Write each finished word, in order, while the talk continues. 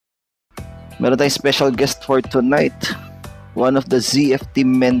Meron tayong special guest for tonight. One of the ZFT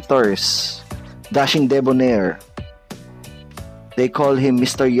mentors, Dashing Debonair. They call him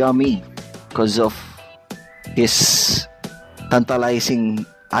Mr. Yummy because of his tantalizing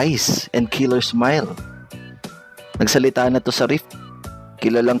eyes and killer smile. Nagsalita na to sa Rift.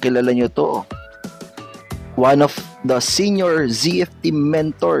 Kilalang kilala nyo to. One of the senior ZFT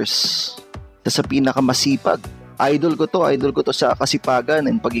mentors. Sa pinakamasipag. Idol ko to sa kasipagan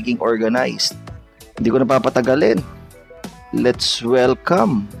and pagiging organized. Hindi ko na papatagalin. Let's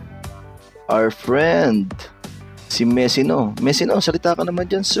welcome our friend, si Mesino. Mesino, salita ka naman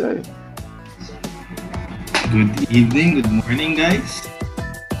dyan, sir. Good evening, good morning, guys.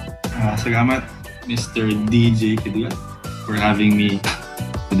 Salamat, Mr. DJ Kidlat, for having me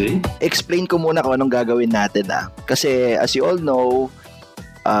today. Explain ko muna kung anong gagawin natin, Kasi, as you all know,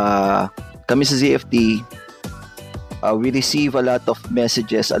 kami sa ZFT, we receive a lot of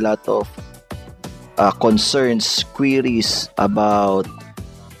messages, a lot of concerns, queries about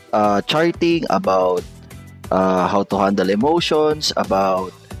charting, about how to handle emotions,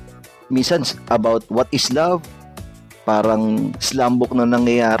 minsan about what is love. Parang slam book na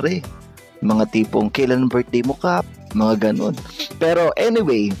nangyayari. Mga tipong, kailan birthday mo, Kap? Mga ganun. Pero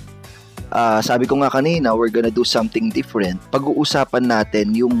anyway, sabi ko nga kanina, we're gonna do something different. Pag-uusapan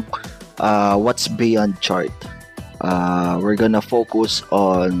natin yung what's beyond chart. We're gonna focus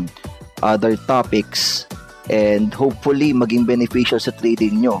on other topics and hopefully maging beneficial sa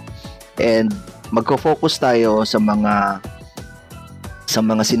trading nyo. And magko-focus tayo sa mga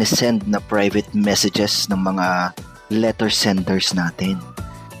sinesend na private messages ng mga letter senders natin.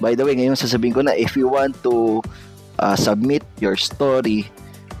 By the way, ngayon sasabihin ko na, if you want to submit your story,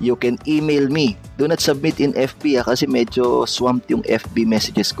 you can email me. Do not submit in FB kasi medyo swamped yung FB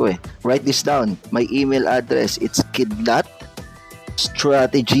messages ko. Write this down. My email address, it's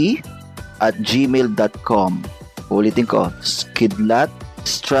kidlatstrategy@gmail.com. Ulitin ko,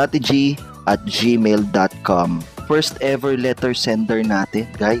 kidlatstrategy@gmail.com. First ever letter sender natin,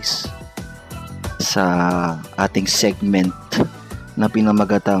 guys, sa ating segment na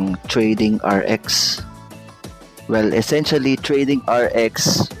pinamagatang Trading RX. Well, essentially, Trading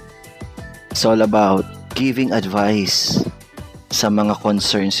RX is all about giving advice sa mga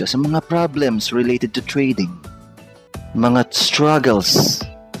concerns nyo, sa mga problems related to trading, mga struggles.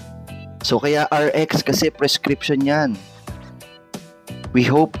 So, kaya RX kasi prescription yan. We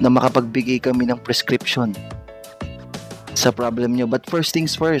hope na makapagbigay kami ng prescription sa problem nyo. But first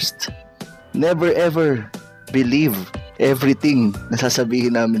things first, never ever believe everything na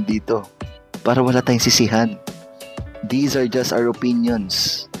sasabihin namin dito para wala tayong sisihan. These are just our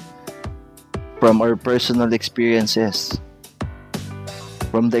opinions from our personal experiences,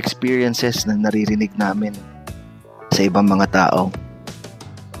 from the experiences na naririnig namin sa ibang mga tao.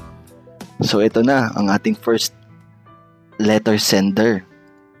 So ito na ang ating first letter sender.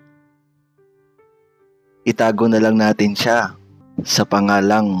 Itago na lang natin siya sa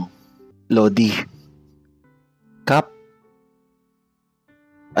pangalang Lodi. Kap,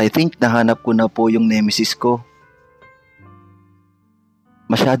 I think nahanap ko na po yung nemesis ko.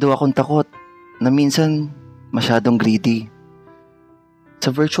 Masyado akong takot na minsan masyadong greedy. Sa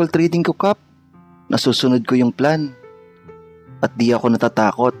virtual trading ko, Kap, nasusunod ko yung plan at di ako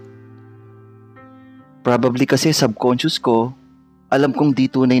natatakot. Probably kasi subconscious ko, alam kong di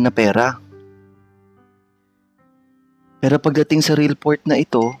tunay na pera. Pero pagdating sa real port na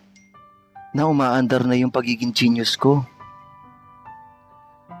ito, na umaandar na yung pagiging genius ko.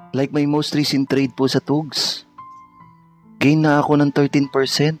 Like my most recent trade po sa Tugs. Gain na ako ng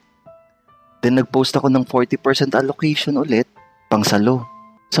 13%. Then nagpost ako ng 40% allocation ulit, pang salo,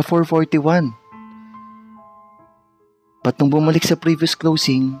 sa 441. But nung bumalik sa previous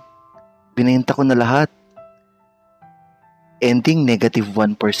closing, binenta ko na lahat. Ending negative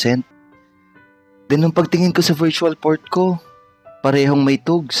 1%. Then nung pagtingin ko sa virtual port ko, parehong may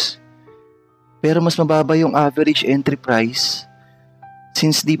Tugs. Pero mas mababa yung average entry price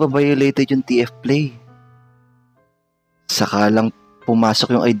since di pa violated yung TF play. Saka lang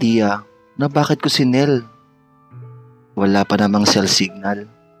pumasok yung idea na bakit ko sinel. Wala pa namang sell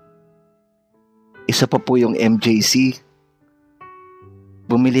signal. Isa pa po yung MJC.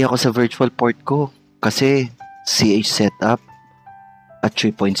 Bumili ako sa virtual port ko kasi CH setup at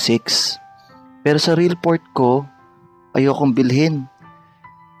 3.6. Pero sa real port ko, ayokong bilhin.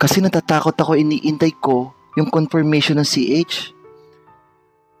 Kasi natatakot ako, iniintay ko yung confirmation ng CH.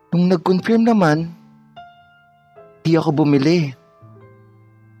 Nung nag-confirm naman, di ako bumili.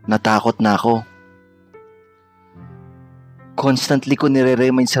 Natakot na ako. Constantly ko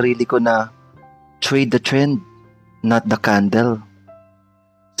nire-remind sarili ko na trade the trend, not the candle.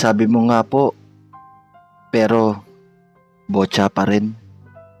 Sabi mo nga po, pero botcha pa rin.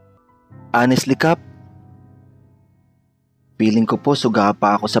 Honestly, Kap, feeling ko po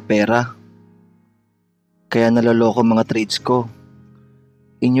sugapa ako sa pera. Kaya naloloko mga trades ko.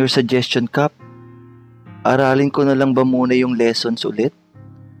 In your suggestion, Kap, aralin ko na lang ba muna yung lessons ulit?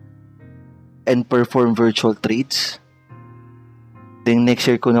 And perform virtual trades? Then next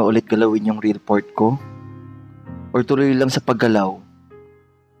year ko na ulit galawin yung report ko? Or tuloy lang sa paggalaw?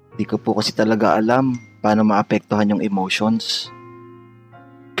 Di ko po kasi talaga alam paano maapektuhan yung emotions,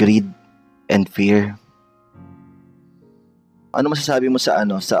 greed, and fear. Ano masasabi mo sa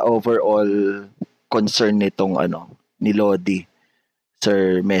overall concern nitong ni Lodi,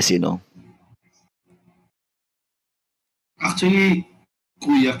 Sir Mesino? Actually,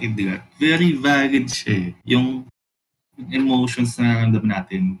 Kuya Kidlat, very valid siya eh. Yung emotions na nararamdaman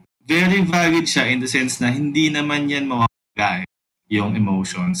natin. Very valid siya in the sense na hindi naman yan mawawala yung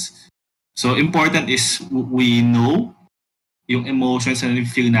emotions. So, important is we know yung emotions na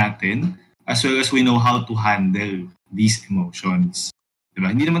feel natin as well as we know how to handle these emotions.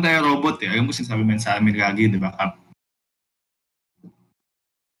 Diba? Hindi naman tayo robot eh. Alam mo sinasabi mo sa amin lagi, diba, Kap?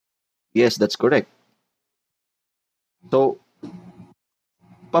 Yes, that's correct. So,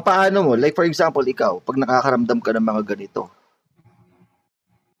 papaano mo? Like for example, ikaw, pag nakakaramdam ka ng mga ganito.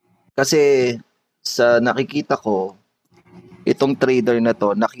 Kasi sa nakikita ko, itong trader na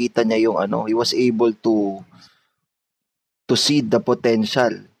to, nakita niya yung he was able to see the potential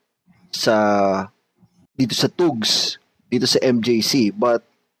sa dito sa TUGS, dito sa MJC. But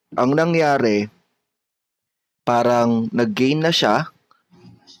ang nangyari, parang nag-gain na siya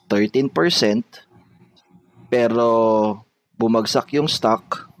 13%, pero bumagsak yung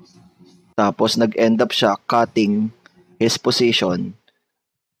stock, tapos nag-end up siya cutting his position,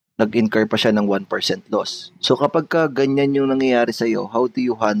 nag-incur pa siya ng 1% loss. So kapag ka ganyan yung nangyayari sa'yo, how do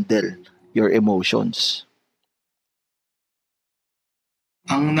you handle your emotions?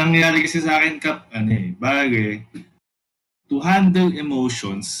 Ang nangyari kasi sa akin, Kap, bagay, to handle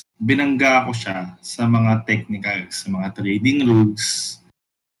emotions, binangga ko siya sa mga technicals, sa mga trading rules.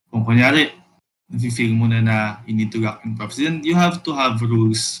 Kung kunyari, feel mo na you need to lock in profits, then you have to have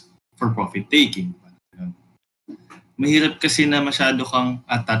rules for profit taking. Mahirap kasi na masyado kang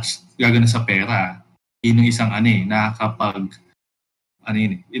attached gagana sa pera. Yun yung isang nakakapag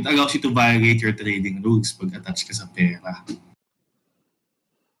it allows you to violate your trading rules pag attached ka sa pera.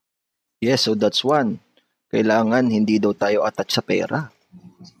 Yes, so that's one. Kailangan hindi daw tayo attached sa pera.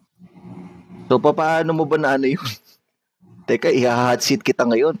 So paano mo ba na yun? Teka, i-hot seat kita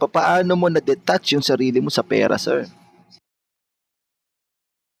ngayon. Paano mo na-detach yung sarili mo sa pera, sir?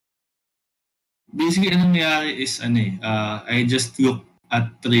 Basically, anong nangyari is, I just look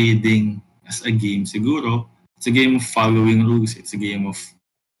at trading as a game siguro. It's a game of following rules. It's a game of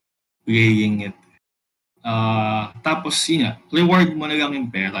playing it. Tapos, reward mo na lang yung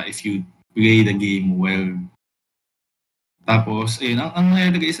pera if you play the game well. Tapos, ang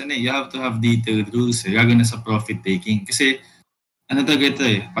nangyari is, you have to have detailed rules, lalo na sa profit taking. Kasi, talaga ito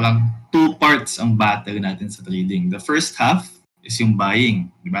parang 2 parts ang battle natin sa trading. The first half is yung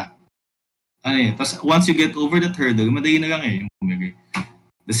buying, di ba? Tapos once you get over that hurdle, madali na lang yung pumili.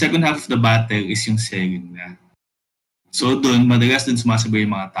 The second half of the battle is yung selling na. So doon, madalas doon sumasabay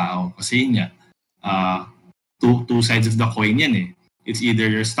yung mga tao. Kasi two sides of the coin yan . It's either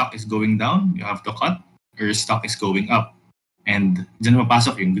your stock is going down, you have to cut, or your stock is going up. And dyan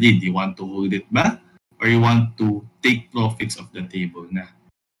mapasok yung greed. You want to hold it ba? Or you want to take profits off the table na.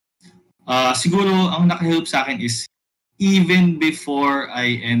 Siguro, ang nakahelp sa akin is even before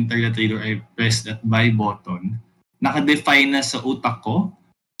I enter the trade or I press that buy button, nakadefine na sa utak ko,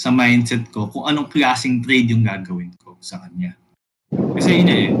 sa mindset ko, kung anong klaseng trade yung gagawin ko sa kanya. Kasi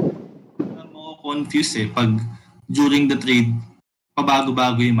mo confused pag during the trade,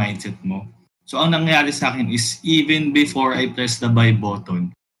 pabago-bago yung mindset mo. So, ang nangyari sa akin is even before I press the buy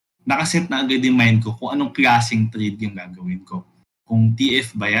button, nakaset na agad yung mind ko kung anong klaseng trade yung gagawin ko. Kung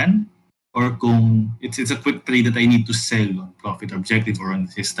TF ba yan? Or kung it's a quick trade that I need to sell on profit objective or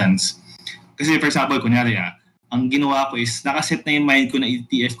on resistance. Kasi for example, kunyari ang ginawa ko is nakaset na yung mind ko na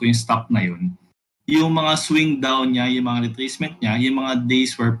ETF ko yung stock na yun. Yung mga swing down niya, yung mga retracement niya, yung mga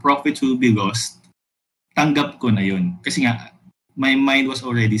days where profits will be lost, tanggap ko na yun. Kasi nga, my mind was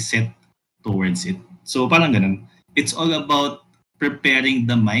already set towards it. So parang ganun. It's all about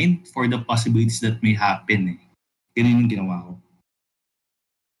preparing the mind for the possibilities that may happen. Ganun yung ginawa ko.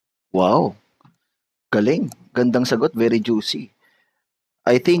 Wow. Galing. Gandang sagot. Very juicy.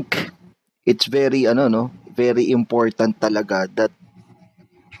 I think it's very, very important talaga that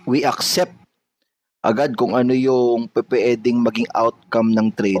we accept agad kung ano yung pwedeng maging outcome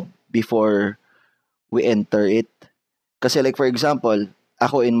ng trade before we enter it. Kasi like for example,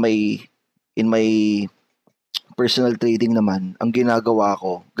 ako in my personal trading naman, ang ginagawa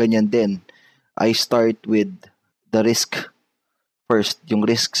ko, ganyan din. I start with the risk first, yung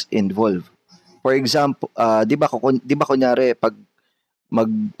risks involved. For example, 'di ba kunyari pag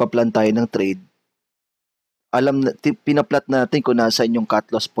magpa-plan tayo ng trade, pinaplat natin kung nasaan yung cut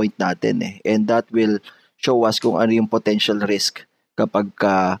loss point natin eh. And that will show us kung ano yung potential risk kapag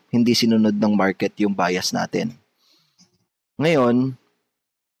hindi sinunod ng market yung bias natin. Ngayon,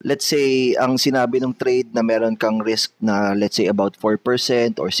 let's say ang sinabi ng trade na meron kang risk na let's say about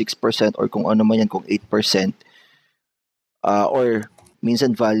 4% or 6% or kung ano man yan, kung 8%, or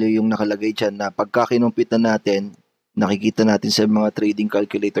minsan value yung nakalagay dyan na pagka kinumpit na natin, nakikita natin sa mga trading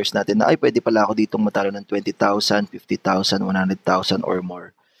calculators natin na ay pwede pala ako ditong matalo ng 20,000, 50,000, 100,000 or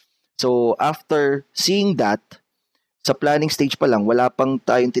more. So after seeing that, sa planning stage pa lang, wala pang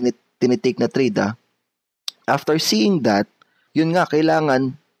tayong tinitake na trade After seeing that, yun nga,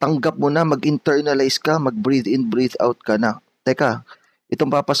 kailangan tanggap mo na, mag-internalize ka, mag-breathe in, breathe out ka na. Teka, itong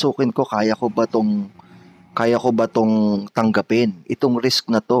papasukin ko, kaya ko ba tong tanggapin? Itong risk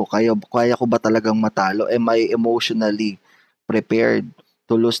na to, kaya ko ba talagang matalo? Am I emotionally prepared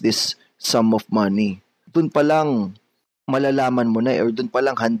to lose this sum of money? Doon pa lang malalaman mo na or doon pa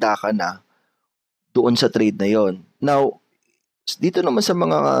lang handa ka na doon sa trade na yon. Now, dito naman sa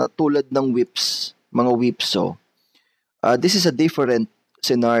mga tulad ng mga whipsaw, this is a different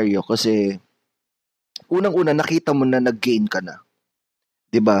scenario kasi unang-una nakita mo na nag-gain ka na.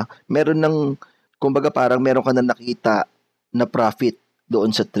 'Di ba? Kumbaga parang meron ka na nakita na profit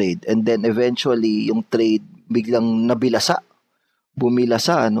doon sa trade and then eventually yung trade biglang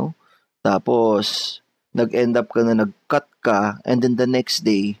bumilasa ano. Tapos nag-end up ka na nag-cut ka and then the next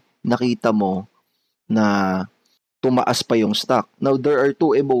day nakita mo na tumaas pa yung stock. Now there are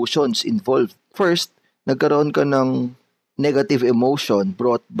two emotions involved. First, nagkaroon ka ng negative emotion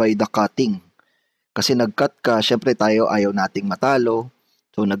brought by the cutting. Kasi nag-cut ka, syempre tayo ayaw nating matalo.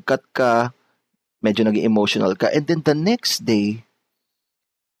 So nag-cut ka, medyo naging emotional ka. And then the next day,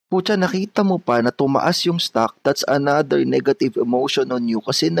 pucha, nakita mo pa na tumaas yung stock, that's another negative emotion on you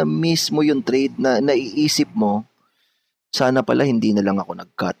kasi na-miss mo yung trade na naiisip mo, sana pala hindi na lang ako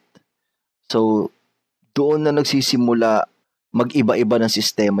nag-cut. So, doon na nagsisimula mag-iba-iba ng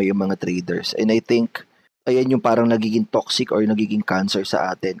sistema yung mga traders. And I think, ayan yung parang nagiging toxic or nagiging cancer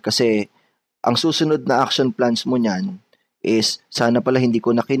sa atin. Kasi, ang susunod na action plans mo niyan is, sana pala hindi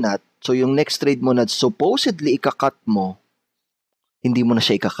ko nakinat. So, yung next trade mo na supposedly ikakat mo, hindi mo na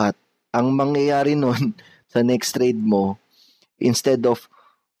siya ikakat. Ang mangyayari nun sa next trade mo, instead of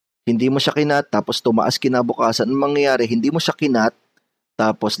hindi mo siya kinat, tapos tumaas kinabukasan, ang mangyayari, hindi mo siya kinat,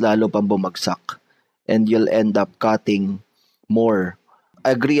 tapos lalo pang bumagsak. And you'll end up cutting more.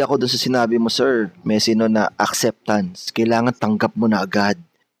 Agree ako doon sa sinabi mo, Sir Mesino, na acceptance. Kailangan tanggap mo na agad.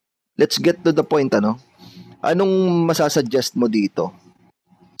 Let's get to the point, ano? Anong masasuggest mo dito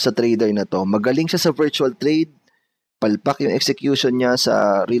sa trader na to? Magaling siya sa virtual trade, palpak yung execution niya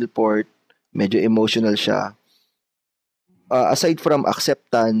sa real port, medyo emotional siya. Aside from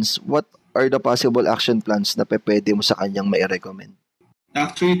acceptance, what are the possible action plans na pwede mo sa kanyang mai-recommend?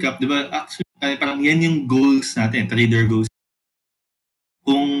 Actually, Cap, di ba? Actually, parang yan yung goals natin, trader goals.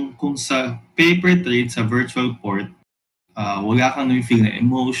 Kung sa paper trade, sa virtual port, wala kang feel na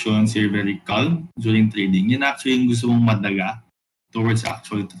emotions, you're very calm during trading. Yan actually yung gusto mong madaga towards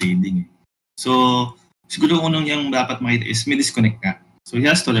actual trading. So, siguro unang yung dapat makita is may disconnect nga. So, he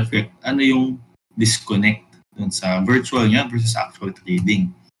has to reflect ano yung disconnect dun sa virtual niya versus actual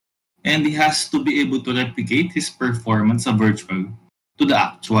trading. And he has to be able to replicate his performance sa virtual to the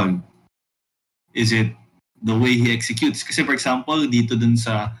actual. Is it the way he executes? Kasi for example, dito dun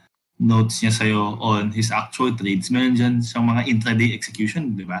sa notes niya sa'yo on his actual trades, meron dyan siyang mga intraday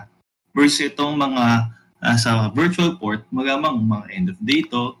execution, di ba? Versus itong mga sa virtual port, magamang mga end of day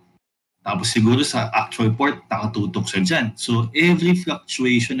to, tapos siguro sa actual port, nakatutok siya dyan. So every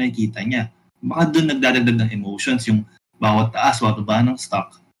fluctuation na nakikita niya, baka dun nagdadagdag ng emotions, yung bawat taas, bawat baba ng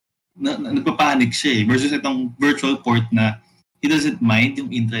stock, nagpapanik siya eh. Versus itong virtual port na he doesn't mind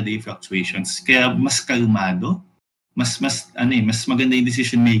yung intraday fluctuations. Kaya mas kalmado, mas maganda yung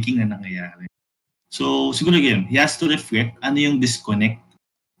decision making na nangyayari. So siguro again, he has to reflect ano yung disconnect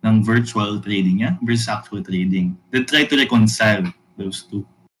ng virtual trading niya versus actual trading. Then try to reconcile those two.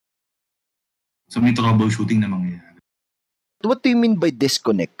 So may troubleshooting na mangyayari. What do you mean by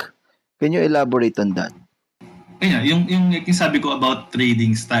disconnect? Can you elaborate on that? Kaya yung sabi ko about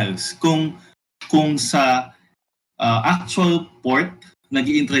trading styles, kung sa actual port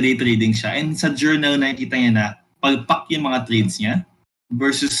nag-intraday trading siya, and sa journal nakikita niya na palpak yung mga trades niya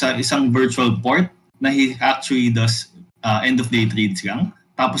versus sa isang virtual port na he actually does end of day trades lang,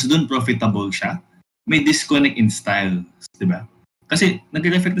 tapos doon profitable siya, may disconnect in style, di ba? Kasi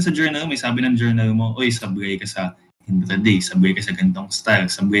nag-reflect na sa journal, may sabi ng journal mo, oy, sablay ka sa intraday, sablay ka sa ganitong style,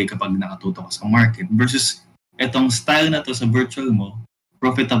 sablay kapag nakatutok ka sa market, versus etong style na to sa virtual mo,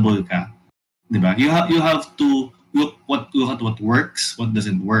 profitable ka, di ba? You have to look at what works, what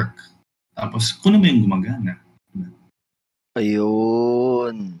doesn't work. Tapos kuno mo yung gumagana.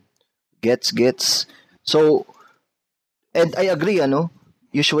 Ayun. Gets. So, and I agree,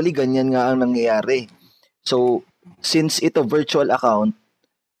 usually ganyan nga ang nangyayari. So, since ito virtual account,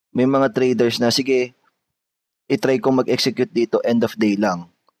 may mga traders na, sige, itry kong mag-execute dito end of day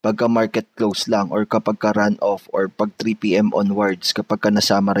lang. Pagka market close lang or kapag ka run off or pag 3 p.m. onwards, kapag ka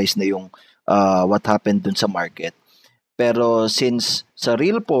na-summarize na yung what happened dun sa market. Pero since sa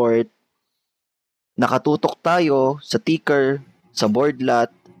real port, nakatutok tayo sa ticker, sa board lot,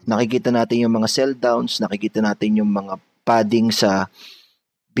 nakikita natin yung mga sell downs, nakikita natin yung mga padding sa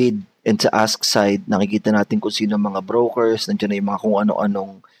bid and sa ask side, nakikita natin kung sino mga brokers, nandiyan na yung mga kung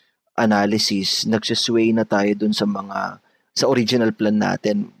ano-anong analysis, nagsisway na tayo dun sa original plan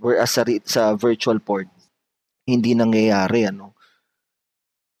natin. Whereas sa virtual port, hindi nangyayari,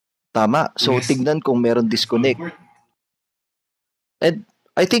 Tama. So, Yes. tignan kung meron disconnect. And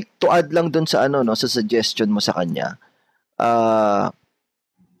I think to add lang dun sa sa suggestion mo sa kanya,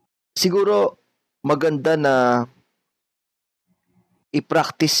 siguro maganda na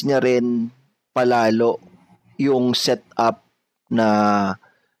i-practice niya rin palalo yung setup na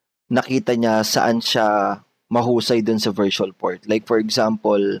nakita niya saan siya mahusay dun sa virtual port. Like for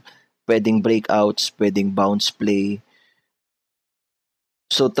example, pwedeng breakouts, pwedeng bounce play.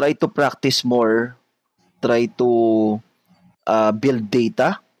 So try to practice more, try to build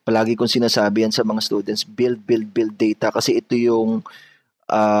data. Palagi kong sinasabi yan sa mga students, build data kasi ito yung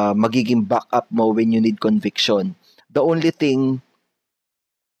magiging backup mo when you need conviction. The only thing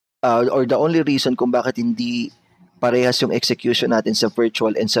or the only reason kung bakit hindi parehas yung execution natin sa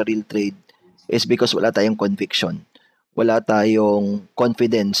virtual and sa real trade is because wala tayong conviction. Wala tayong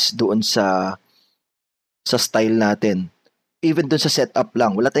confidence doon sa style natin. Even doon sa setup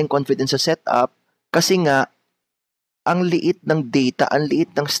lang, wala tayong confidence sa setup kasi nga ang liit ng data, ang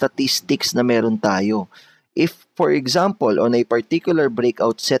liit ng statistics na meron tayo. If, for example, on a particular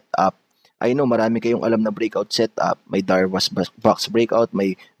breakout setup, I know marami kayong alam na breakout setup, may Darvas box breakout,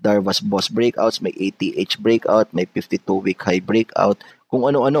 may Darvas boss breakouts, may ATH breakout, may 52-week high breakout, kung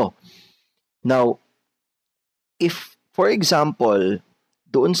ano-ano. Now, if, for example,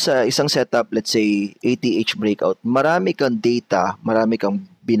 doon sa isang setup, let's say, ATH breakout, marami kang data, marami kang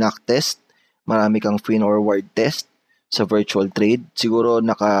binacktest, marami kang forward test sa virtual trade. Siguro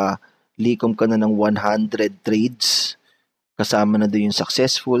nakalikom ka na ng 100 trades. Kasama na doon yung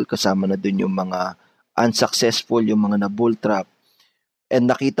successful, kasama na doon yung mga unsuccessful, yung mga na-bull trap.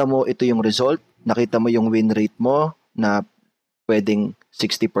 And nakita mo ito yung result, nakita mo yung win rate mo na pwedeng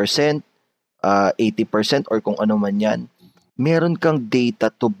 60%, 80% or kung ano man yan. Meron kang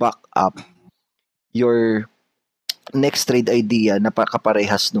data to back up your next trade idea na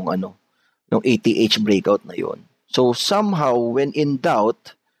kaparehas nung ATH breakout na yon. So somehow when in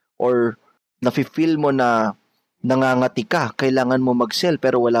doubt or nafi-feel mo na nangangati ka, kailangan mo mag-sell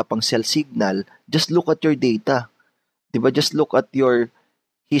pero wala pang sell signal, just look at your data. 'Di ba? Just look at your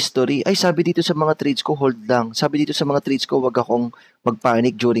history. Ay, sabi dito sa mga trades ko, hold lang. Sabi dito sa mga trades ko, wag akong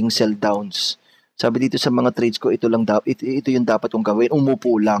mag-panic during sell downs. Sabi dito sa mga trades ko, ito yung dapat kong gawin,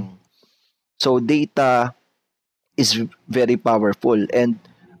 umupo lang. So data is very powerful, and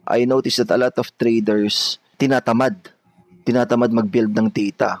I noticed that a lot of traders tinatamad mag-build ng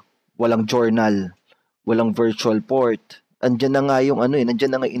data. Walang journal, walang virtual port. Andiyan na nga yung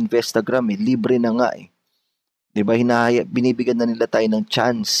nandiyan na nga Instagram libre na nga 'Di ba? Binibigyan na nila tayo ng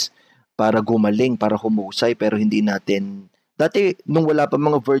chance para gumaling, para humusay, pero hindi natin. Dati nung wala pa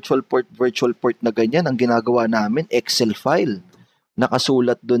mga virtual port na ganyan, ang ginagawa namin Excel file.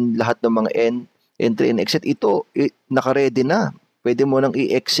 Nakasulat doon lahat ng mga entry and exit. Ito naka-ready na. Pwede mo nang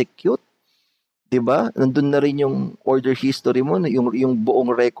i-execute. 'Di ba? Nandun na rin yung order history mo, yung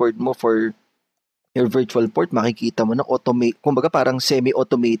buong record mo for your virtual port, makikita mo na kumbaga parang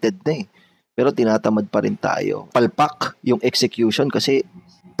semi-automated na Pero tinatamad pa rin tayo. Palpak yung execution kasi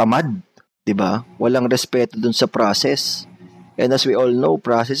tamad, 'di ba? Walang respeto dun sa process. And as we all know,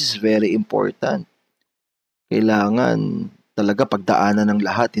 process is very important. Kailangan talaga pagdaanan ng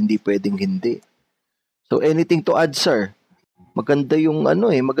lahat, hindi pwedeng hindi. So anything to add, sir? Maganda yung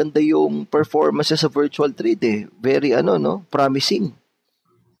maganda yung performance sa virtual trade Very promising.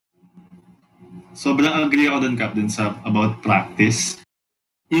 Sobrang agree ako dun, Cap, dun sa about practice.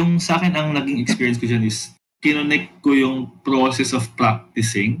 Yung sa akin, ang naging experience ko dyan is kinonect ko yung process of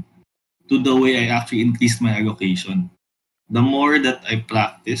practicing to the way I actually increased my allocation. The more that I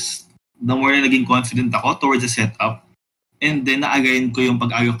practiced, the more na naging confident ako towards the setup, and then na-align ko yung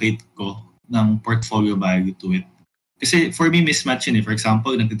pag-allocate ko ng portfolio value to it. Kasi for me, mismatch yun eh. For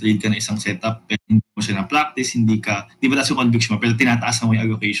example, nag-trade ka na isang setup, pero hindi mo siya na-practice, di ba taas yung conviction mo, pero tinataas mo yung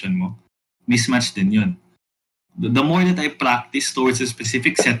allocation mo. Mismatch din yun. The more that I practice towards a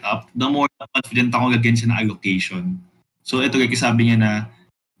specific setup, the more confident ako gagawin siya na allocation. So ito, like sabi niya na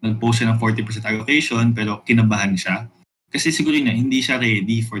nag-post siya ng 40% allocation, pero kinabahan siya. Kasi siguro niya, hindi siya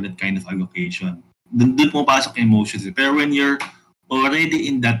ready for that kind of allocation. Doon pumapasok yung emotions. Pero when you're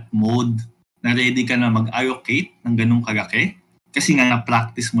already in that mode, na ready ka na mag-allocate ng ganung kalaki, kasi nga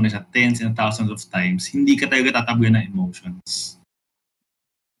na-practice mo na siya tens and thousands of times, hindi ka talaga tatablan ng emotions.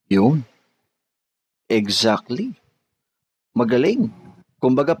 Yun. Exactly. Magaling.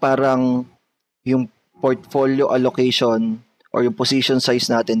 Kumbaga parang yung portfolio allocation or yung position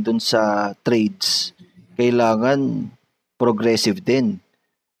size natin dun sa trades, kailangan progressive din.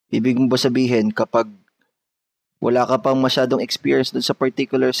 Ibig mo ba sabihin, kapag wala ka pang masyadong experience dun sa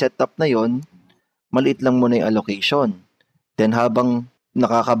particular setup na yon, maliit lang muna yung allocation. Then habang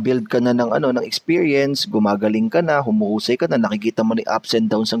nakaka-build ka na ng experience, gumagaling ka na, humuhusay ka na, nakikita mo na yung ups and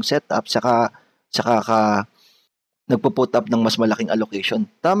downs ng setup, saka ka nagpo-put up ng mas malaking allocation.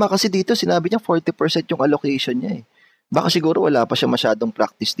 Tama kasi dito, sinabi niya 40% yung allocation niya eh. Baka siguro wala pa siya masyadong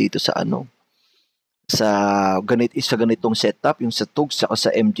practice dito sa sa ganitong setup, yung sa TUGS saka sa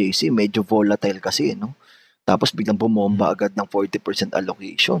MJC, medyo volatile kasi, no? Tapos biglang bumomba agad ng 40%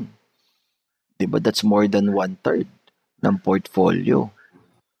 allocation. Diba? That's more than 1/3 ng portfolio.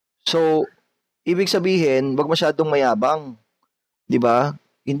 So, ibig sabihin, wag masyadong mayabang. Diba?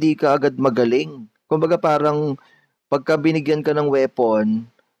 Hindi ka agad magaling. Kumbaga parang pagka binigyan ka ng weapon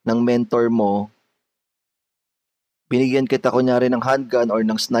ng mentor mo, binigyan kita kunyari ng handgun or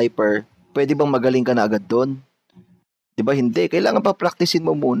ng sniper, pwede bang magaling ka na agad doon? 'Di ba? Hindi. Kailangan pa practicein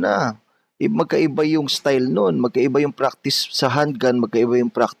mo muna. Magkaiba yung style noon, magkaiba yung practice sa handgun, magkaiba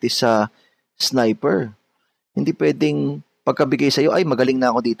yung practice sa sniper. Hindi pwedeng pagkabigay sa'yo, ay magaling na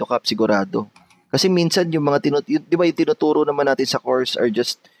ako dito, Kap, sigurado. Kasi minsan yung mga di ba yung tinuturo naman natin sa course are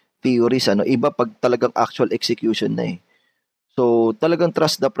just theories, iba pag talagang actual execution na eh. So, talagang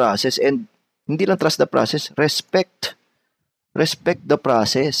trust the process, and hindi lang trust the process, respect the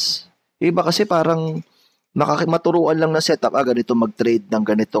process. Iba kasi parang maturuan lang na setup, ganito mag-trade ng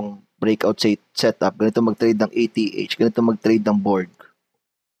ganitong breakout setup, ganito mag-trade ng ATH, ganito mag-trade ng board.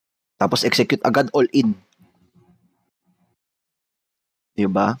 Tapos execute agad all in.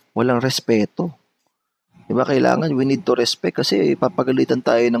 Diba? Walang respeto. Diba? Kailangan, we need to respect kasi papagalitan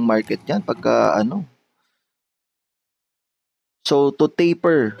tayo ng market yan pagka So, to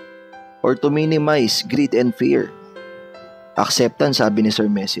taper or to minimize greed and fear, acceptance, sabi ni Sir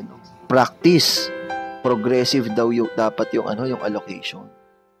Mesino. Practice. Progressive daw dapat yung allocation.